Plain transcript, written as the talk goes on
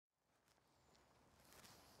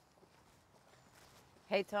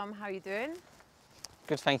Hey Tom, how are you doing?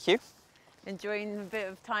 Good, thank you. Enjoying a bit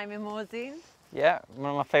of time in Morzine? Yeah, one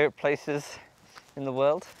of my favourite places in the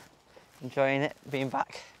world. Enjoying it, being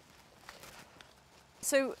back.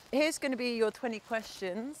 So here's going to be your 20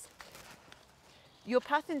 questions. Your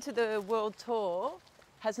path into the world tour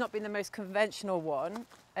has not been the most conventional one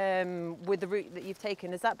with the route that you've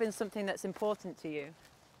taken. Has that been something that's important to you?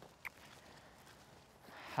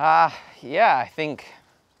 Yeah,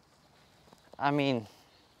 I mean,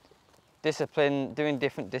 doing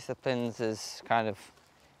different disciplines is kind of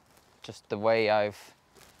just the way I've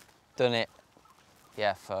done it,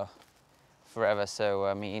 yeah, for forever. So,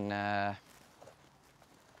 I mean, yeah,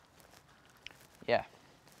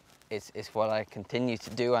 it's what I continue to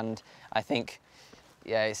do, and I think,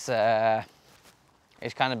 yeah, it's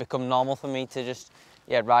kind of become normal for me to just,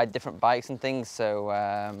 yeah, ride different bikes and things. So,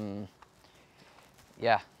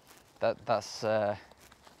 yeah, that's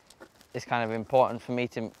it's kind of important for me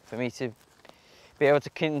to be able to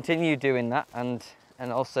continue doing that, and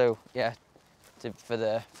also, yeah, for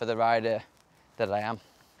the rider that I am.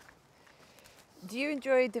 Do you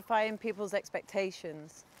enjoy defying people's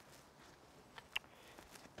expectations?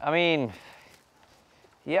 I mean,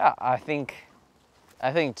 yeah, I think to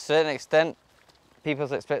a certain extent,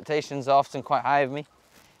 people's expectations are often quite high of me.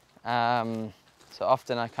 So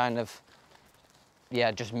often I kind of, yeah,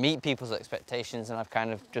 just meet people's expectations, and I've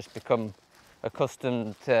kind of just become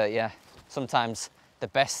accustomed to, yeah, sometimes the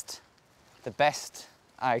best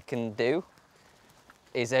I can do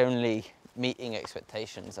is only meeting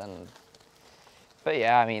expectations. But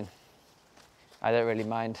yeah, I mean, I don't really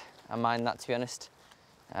mind. I mind that, to be honest.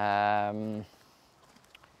 But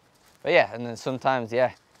yeah, and then sometimes,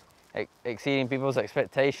 yeah, exceeding people's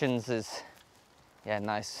expectations is, yeah,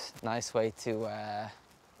 nice way to,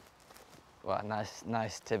 well,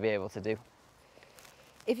 nice to be able to do.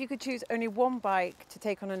 If you could choose only one bike to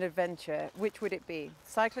take on an adventure, which would it be?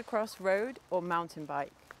 Cyclocross, road, or mountain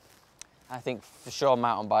bike? I think for sure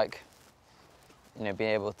mountain bike. You know,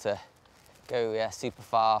 being able to go, yeah, super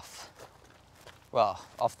far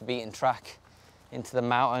off the beaten track into the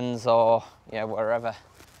mountains, or, you know, wherever,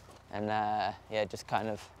 and yeah, just kind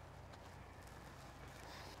of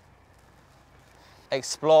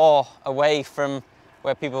explore away from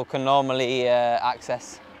where people can normally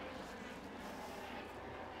access.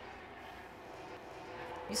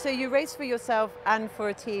 So you race for yourself and for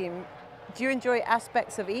a team. Do you enjoy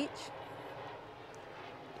aspects of each?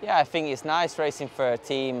 Yeah, I think it's nice racing for a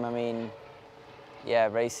team. I mean, yeah,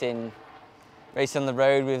 racing on the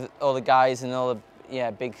road with all the guys and all the, yeah,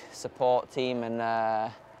 big support team, and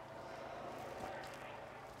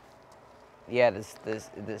yeah,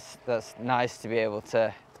 that's nice to be able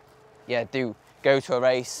to, yeah, go to a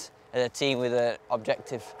race as a team with an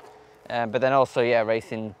objective, but then also, yeah,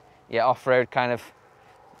 racing, yeah, off-road kind of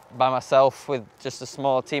by myself with just a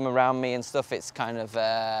small team around me and stuff. It's kind of,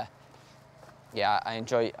 yeah, I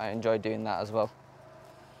enjoy doing that as well.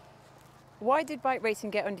 Why did bike racing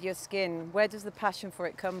get under your skin? Where does the passion for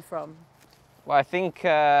it come from? Well, I think,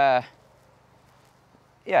 yeah,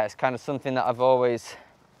 it's kind of something that I've always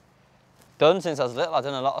done since I was little. I've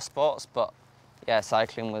done a lot of sports, but yeah,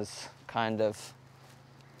 cycling was kind of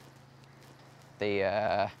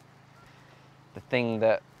the thing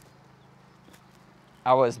that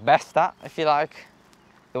I was best at, if you like.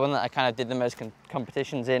 The one that I kind of did the most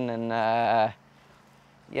competitions in, and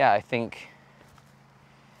yeah, I think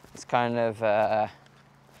it's kind of,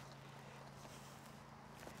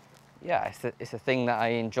 yeah, it's a thing that I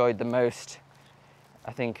enjoyed the most.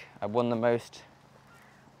 I think I won the most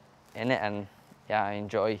in it, and yeah, I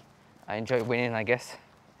enjoy winning, I guess.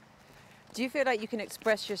 Do you feel like you can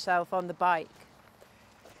express yourself on the bike?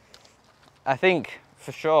 I think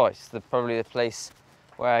for sure it's probably the place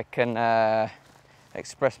where I can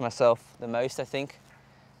express myself the most. I think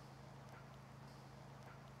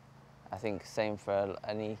same for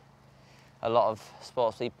a lot of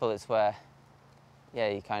sports people. It's where, yeah,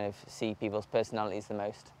 you kind of see people's personalities the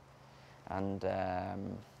most, and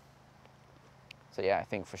so yeah, I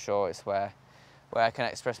think for sure it's where I can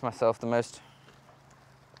express myself the most.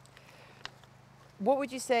 What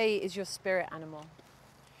would you say is your spirit animal?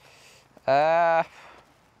 I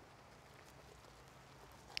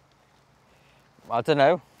don't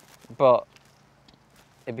know, but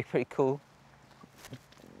it'd be pretty cool,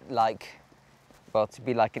 to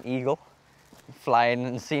be like an eagle, flying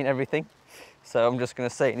and seeing everything. So I'm just going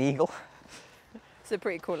to say an eagle. It's a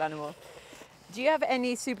pretty cool animal. Do you have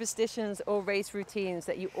any superstitions or race routines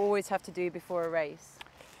that you always have to do before a race?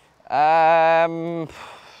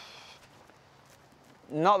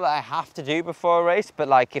 Not that I have to do before a race, but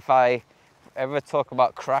like if I ever talk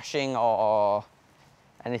about crashing or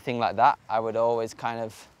anything like that, I would always kind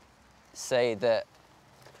of say that,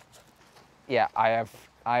 yeah, I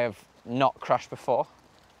have not crashed before.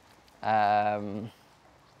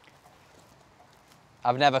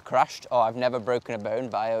 I've never crashed or I've never broken a bone,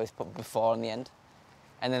 but I always put before on the end.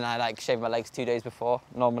 And then I like shave my legs 2 days before,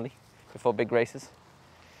 normally, before big races.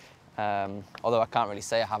 Although I can't really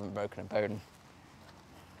say I haven't broken a bone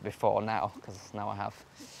before now, because now I have.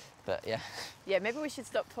 But yeah. Yeah, maybe we should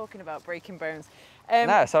stop talking about breaking bones.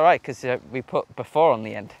 No, it's all right, because we put before on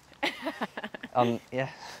the end. Yeah.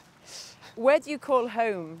 Where do you call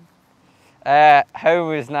home?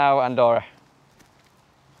 Home is now Andorra.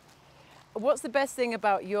 What's the best thing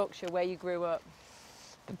about Yorkshire, where you grew up?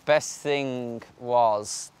 The best thing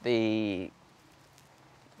was the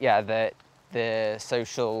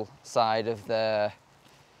social side of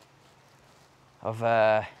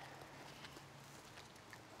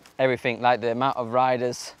everything, like the amount of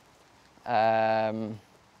riders, the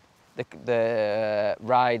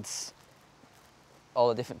rides, all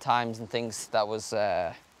the different times and things. That was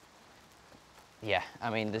yeah, I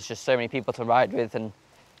mean, there's just so many people to ride with, and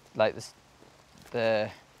like this,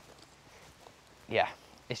 yeah,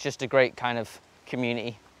 it's just a great kind of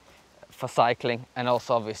community for cycling, and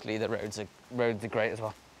also obviously the roads are great as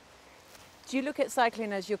well. Do you look at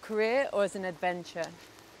cycling as your career or as an adventure?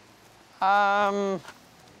 I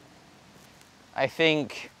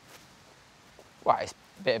think, well, it's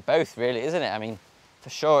a bit of both really, isn't it? I mean, for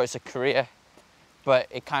sure it's a career, but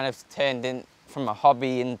it kind of turned in from a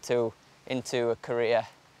hobby into a career.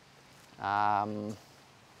 And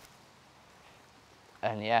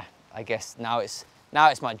yeah, I guess now it's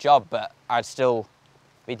my job, but I'd still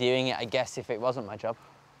be doing it, I guess, if it wasn't my job.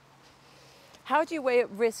 How do you weigh up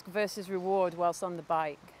risk versus reward whilst on the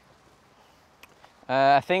bike?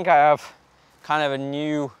 I think I have kind of a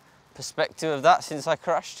new perspective of that since I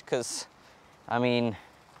crashed, because, I mean,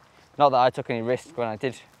 not that I took any risk when I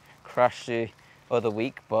did crash the other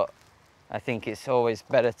week, but I think it's always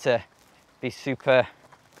better to be super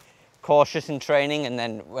cautious in training, and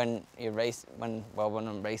then when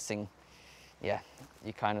I'm racing, yeah,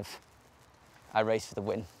 I race for the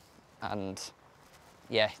win, and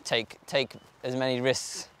yeah, take as many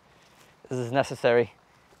risks as is necessary,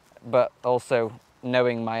 but also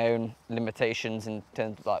knowing my own limitations in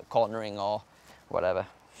terms of like cornering or whatever.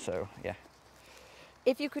 So yeah.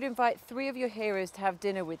 If you could invite 3 of your heroes to have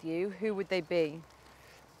dinner with you, who would they be?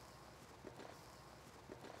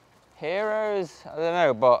 Heroes, I don't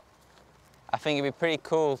know, but I think it'd be pretty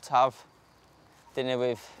cool to have dinner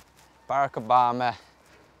with Barack Obama,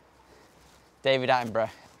 David Attenborough,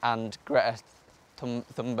 and Greta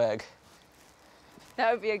Thunberg.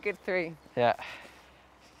 That would be a good 3. Yeah.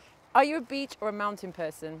 Are you a beach or a mountain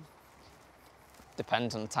person?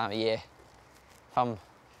 Depends on the time of year. If I'm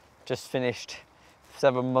just finished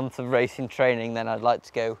 7 months of racing training, then I'd like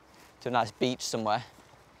to go to a nice beach somewhere.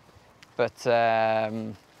 But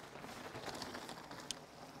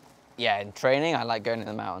yeah, in training, I like going to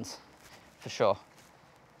the mountains, for sure.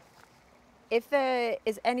 If there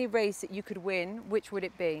is any race that you could win, which would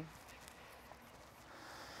it be?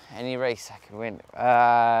 Any race I could win?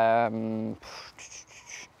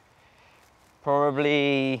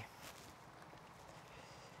 Probably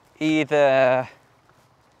either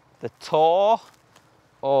the Tour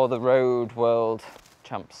or the Road World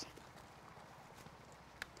Champs.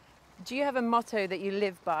 Do you have a motto that you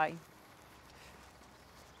live by?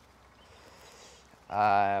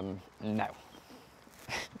 No.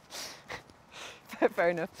 Fair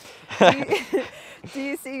enough. Do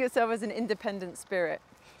you see yourself as an independent spirit?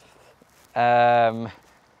 An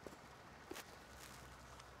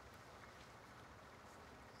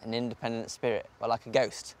independent spirit, well, like a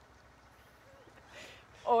ghost.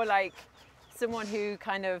 Or like someone who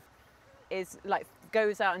kind of is like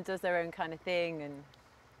goes out and does their own kind of thing, and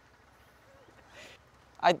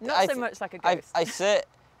not so much like a ghost.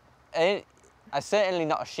 I certainly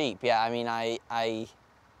not a sheep. Yeah, I mean, I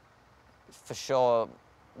for sure.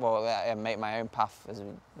 Well, I make my own path, as we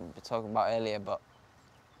were talking about earlier. But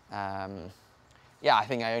yeah, I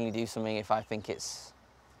think I only do something if I think it's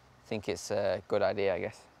a good idea, I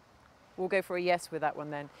guess. We'll go for a yes with that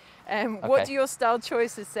one then. Okay. What do your style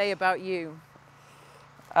choices say about you?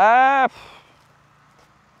 Well,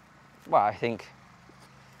 I think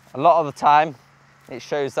a lot of the time it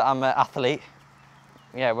shows that I'm an athlete.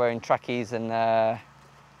 Yeah, wearing trackies and yeah,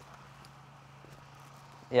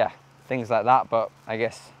 things like that. But I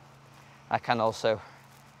guess I can also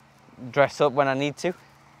dress up when I need to.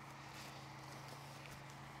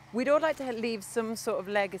 We'd all like to leave some sort of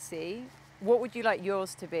legacy. What would you like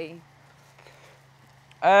yours to be?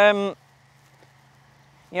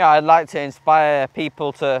 you know, I'd like to inspire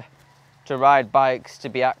people to ride bikes, to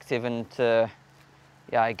be active, and to,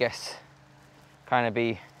 yeah, I guess, kind of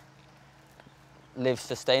live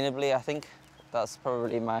sustainably. I think that's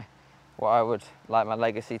probably what I would like my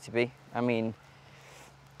legacy to be. I mean,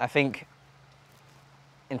 I think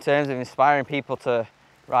in terms of inspiring people to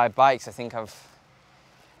ride bikes, I think with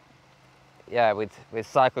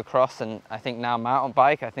cyclocross and I think now mountain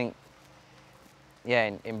bike, I think, yeah,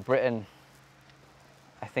 in Britain,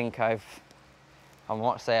 I think I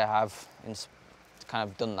won't say I have kind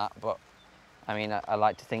of done that, but I mean, I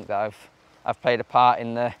like to think that I've played a part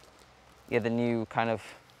in the new kind of,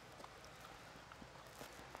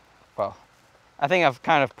 well, I think I've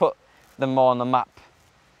kind of put them more on the map,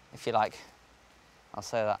 if you like. I'll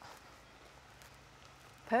say that.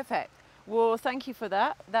 Perfect. Well, thank you for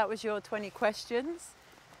that. That was your 20 questions.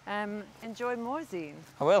 Enjoy more zine.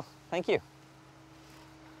 I will. Thank you.